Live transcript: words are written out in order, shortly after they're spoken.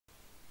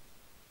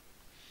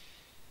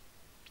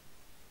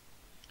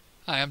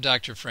Hi, I'm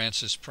Dr.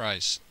 Francis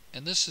Price,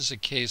 and this is a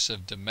case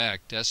of DMEK,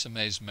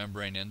 Descemet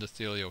membrane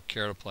endothelial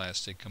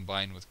keratoplasty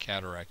combined with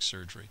cataract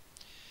surgery.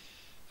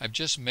 I've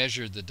just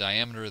measured the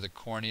diameter of the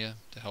cornea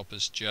to help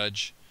us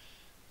judge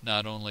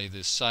not only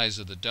the size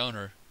of the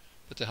donor,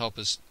 but to help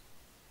us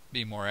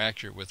be more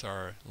accurate with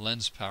our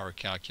lens power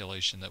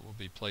calculation that we'll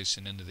be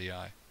placing into the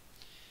eye.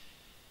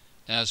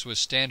 Now, as with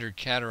standard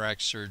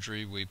cataract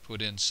surgery, we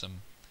put in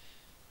some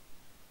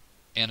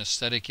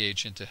anesthetic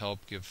agent to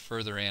help give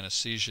further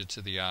anesthesia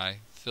to the eye,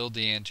 filled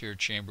the anterior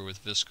chamber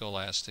with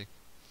viscoelastic,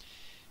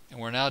 and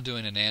we're now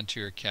doing an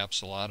anterior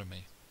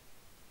capsulotomy.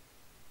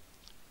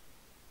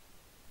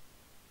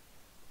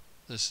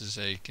 This is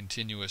a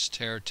continuous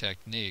tear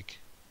technique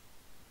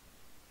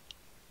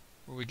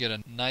where we get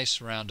a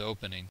nice round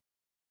opening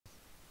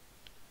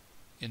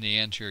in the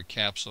anterior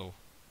capsule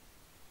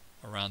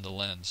around the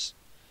lens.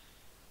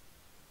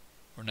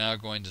 We're now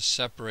going to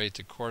separate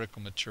the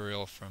cortical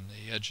material from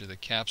the edge of the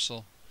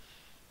capsule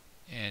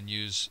and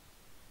use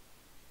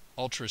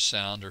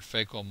ultrasound or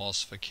phaco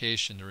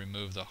emulsification to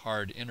remove the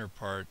hard inner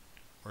part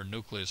or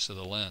nucleus of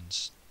the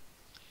lens.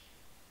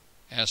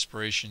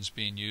 Aspiration is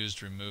being used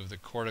to remove the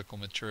cortical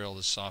material,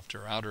 the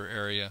softer outer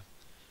area,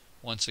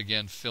 once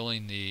again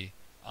filling the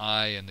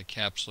eye and the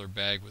capsular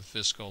bag with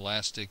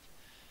viscoelastic.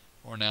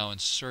 We're now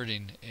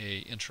inserting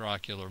an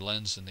intraocular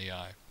lens in the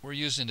eye. We're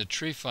using a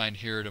tree find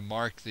here to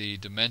mark the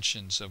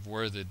dimensions of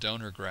where the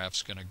donor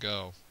graft's going to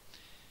go.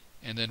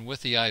 And then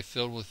with the eye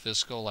filled with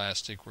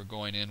viscoelastic, we're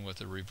going in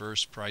with a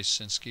reverse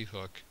Price-Sinski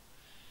hook,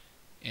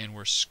 and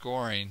we're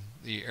scoring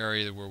the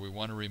area where we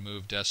want to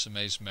remove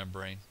Descemet's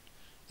membrane.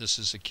 This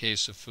is a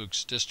case of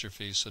Fuchs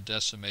dystrophy, so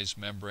Descemet's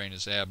membrane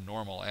is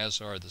abnormal,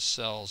 as are the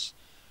cells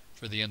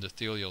for the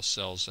endothelial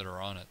cells that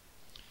are on it.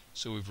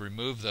 So we've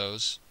removed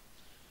those.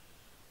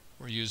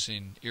 We're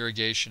using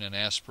irrigation and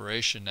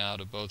aspiration now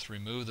to both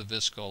remove the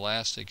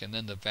viscoelastic and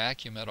then to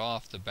vacuum it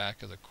off the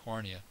back of the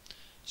cornea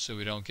so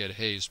we don't get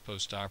haze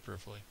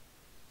postoperatively.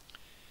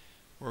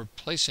 We're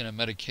placing a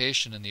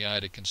medication in the eye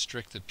to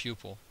constrict the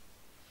pupil,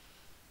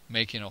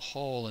 making a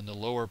hole in the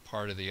lower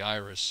part of the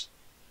iris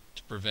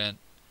to prevent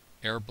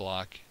air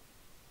block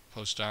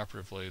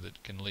postoperatively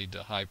that can lead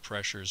to high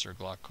pressures or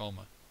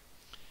glaucoma.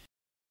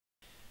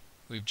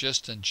 We've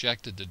just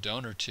injected the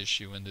donor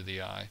tissue into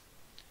the eye.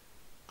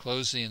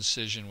 Close the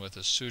incision with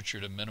a suture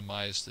to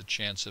minimize the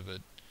chance of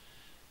it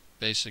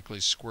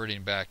basically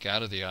squirting back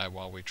out of the eye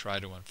while we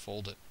try to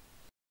unfold it.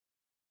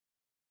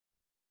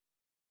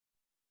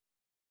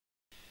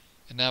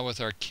 And now with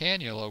our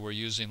cannula, we're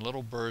using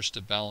little bursts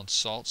of balanced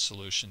salt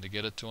solution to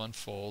get it to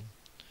unfold.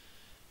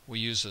 We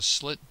use a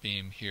slit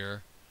beam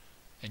here,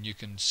 and you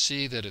can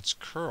see that it's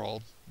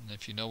curled, and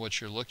if you know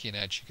what you're looking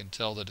at, you can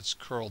tell that it's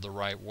curled the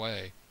right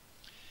way.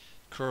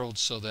 Curled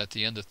so that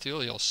the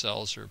endothelial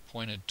cells are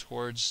pointed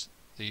towards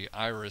the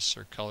iris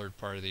or colored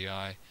part of the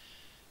eye,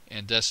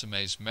 and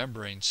Descemet's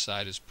membrane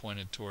side is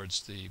pointed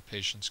towards the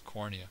patient's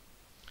cornea.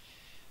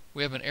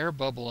 We have an air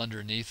bubble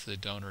underneath the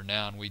donor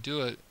now, and we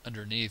do it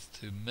underneath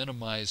to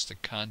minimize the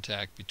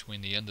contact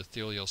between the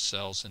endothelial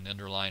cells and the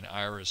underlying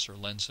iris or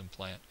lens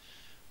implant,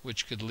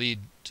 which could lead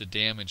to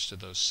damage to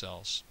those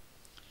cells.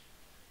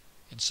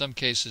 In some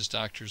cases,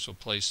 doctors will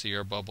place the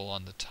air bubble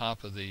on the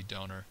top of the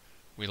donor.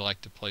 We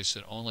like to place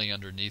it only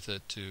underneath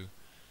it to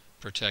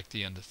protect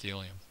the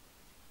endothelium.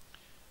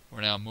 We're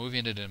now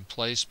moving it in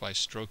place by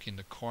stroking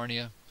the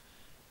cornea,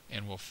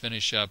 and we'll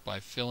finish up by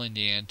filling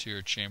the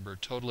anterior chamber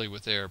totally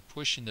with air,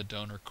 pushing the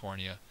donor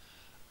cornea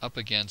up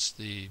against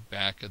the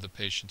back of the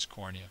patient's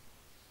cornea,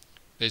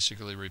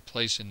 basically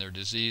replacing their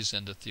diseased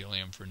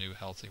endothelium for new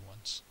healthy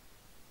ones.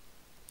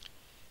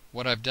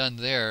 What I've done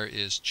there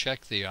is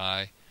check the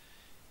eye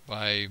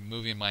by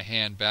moving my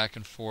hand back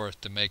and forth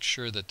to make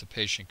sure that the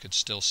patient could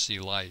still see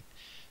light.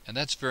 And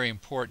that's very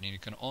important. You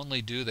can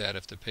only do that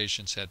if the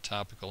patient's had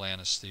topical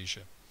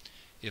anesthesia.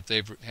 If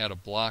they've had a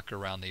block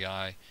around the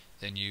eye,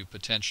 then you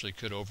potentially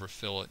could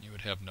overfill it and you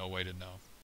would have no way to know.